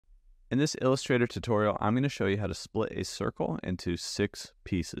In this Illustrator tutorial, I'm going to show you how to split a circle into 6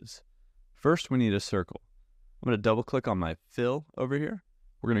 pieces. First, we need a circle. I'm going to double click on my fill over here.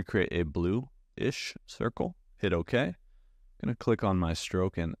 We're going to create a blue-ish circle. Hit OK. I'm going to click on my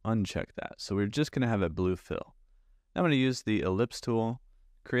stroke and uncheck that. So we're just going to have a blue fill. Now I'm going to use the ellipse tool,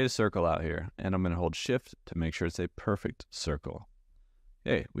 create a circle out here, and I'm going to hold shift to make sure it's a perfect circle.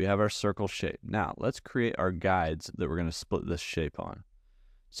 Okay, we have our circle shape. Now let's create our guides that we're going to split this shape on.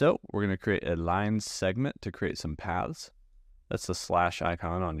 So we're going to create a line segment to create some paths. That's the slash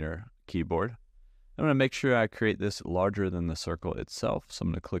icon on your keyboard. I'm going to make sure I create this larger than the circle itself. So I'm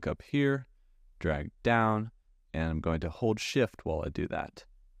going to click up here, drag down, and I'm going to hold shift while I do that.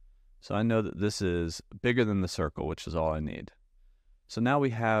 So I know that this is bigger than the circle, which is all I need. So now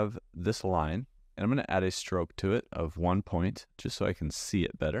we have this line, and I'm going to add a stroke to it of 1 point just so I can see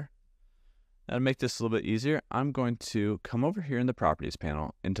it better. Now to make this a little bit easier, I'm going to come over here in the Properties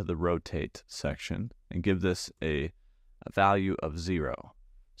panel into the Rotate section and give this a value of 0.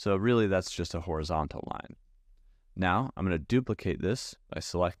 So really that's just a horizontal line. Now I'm going to duplicate this by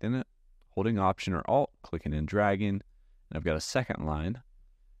selecting it, holding Option or Alt, clicking and dragging, and I've got a second line.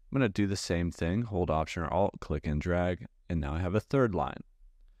 I'm going to do the same thing, hold Option or Alt, click and drag, and now I have a third line.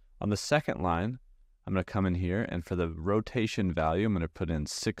 On the second line, I'm going to come in here, and for the rotation value, I'm going to put in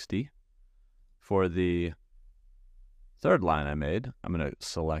 60. For the third line I made, I'm going to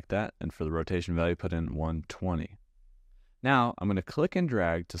select that, and for the rotation value, put in 120. Now, I'm going to click and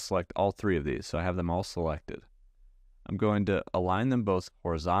drag to select all 3 of these, so I have them all selected. I'm going to align them both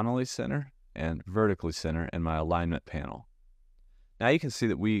horizontally center and vertically center in my alignment panel. Now you can see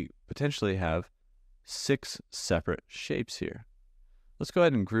that we potentially have 6 separate shapes here. Let's go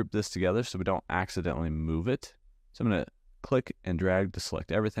ahead and group this together so we don't accidentally move it. So I'm going to click and drag to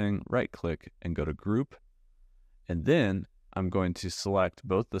select everything, right click and go to group. And then I'm going to select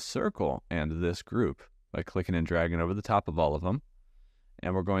both the circle and this group by clicking and dragging over the top of all of them.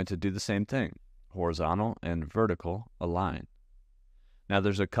 And we're going to do the same thing, horizontal and vertical align. Now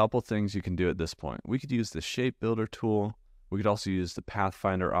there's a couple things you can do at this point. We could use the shape builder tool. We could also use the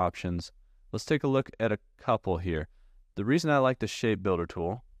pathfinder options. Let's take a look at a couple here. The reason I like the shape builder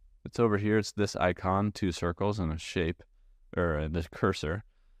tool, it's over here, it's this icon, 2 circles and a shape, or the cursor,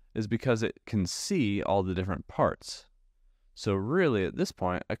 is because it can see all the different parts. So really at this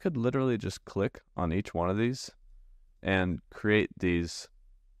point, I could literally just click on each one of these and create these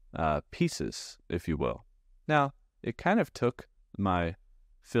pieces, if you will. Now, it kind of took my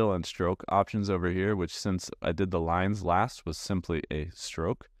fill and stroke options over here, which since I did the lines last was simply a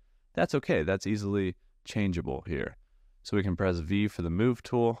stroke. That's okay, that's easily changeable here. So we can press V for the move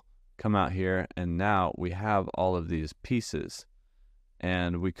tool, come out here, and now we have all of these pieces.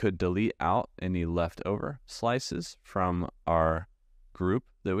 And we could delete out any leftover slices from our group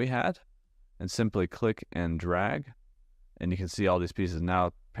that we had and simply click and drag. And you can see all these pieces.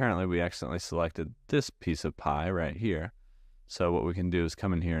 Now, apparently we accidentally selected this piece of pie right here. So what we can do is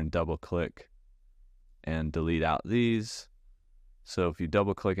come in here and double click and delete out these. So if you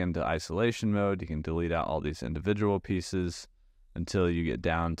double click into isolation mode, you can delete out all these individual pieces until you get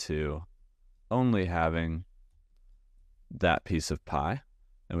down to only having that piece of pie.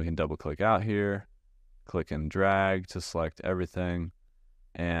 And we can double click out here, click and drag to select everything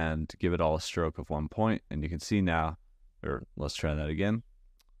and give it all a stroke of 1 point. And you can see now, or let's try that again.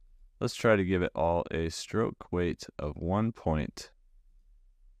 Let's try to give it all a stroke weight of 1 point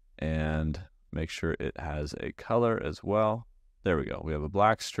and make sure it has a color as well. There we go. We have a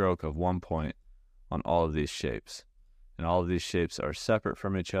black stroke of 1 point on all of these shapes. And all of these shapes are separate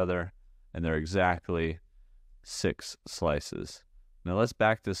from each other, and they're exactly 6 slices. Now let's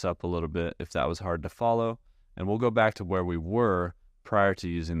back this up a little bit if that was hard to follow, and we'll go back to where we were prior to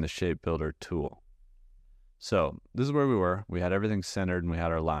using the shape builder tool. So this is where we were. We had everything centered and we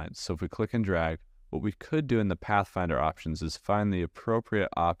had our lines. So if we click and drag, what we could do in the pathfinder options is find the appropriate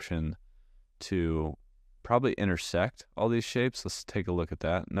option to probably intersect all these shapes. Let's take a look at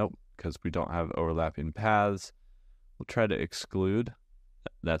that. Nope, because we don't have overlapping paths. We'll try to exclude.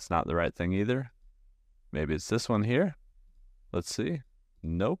 That's not the right thing either. Maybe it's this one here. Let's see.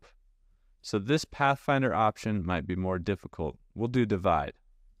 Nope. So this pathfinder option might be more difficult. We'll do divide.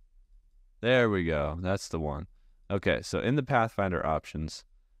 There we go. That's the one. Okay, so in the pathfinder options,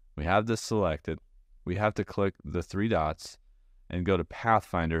 we have this selected. We have to click the 3 dots and go to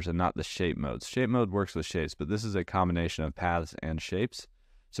pathfinders and not the shape modes. Shape mode works with shapes, but this is a combination of paths and shapes.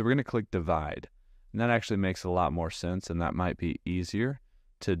 So we're going to click divide. And that actually makes a lot more sense, and that might be easier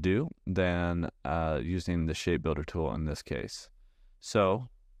to do than using the shape builder tool in this case. So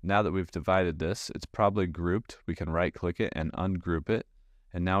now that we've divided this, it's probably grouped. We can right click it and ungroup it.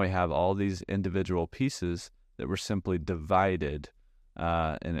 And now we have all these individual pieces that were simply divided,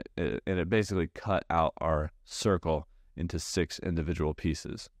 and it basically cut out our circle into 6 individual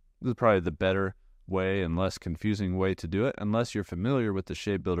pieces. This is probably the better way and less confusing way to do it, unless you're familiar with the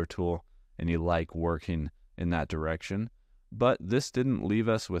Shape Builder tool and you like working in that direction. But this didn't leave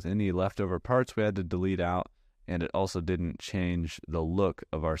us with any leftover parts we had to delete out, and it also didn't change the look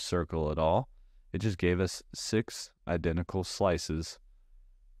of our circle at all. It just gave us 6 identical slices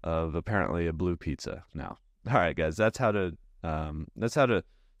of apparently a blue pizza now. All right, guys, that's how to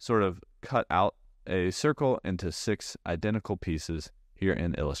sort of cut out a circle into 6 identical pieces here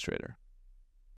in Illustrator.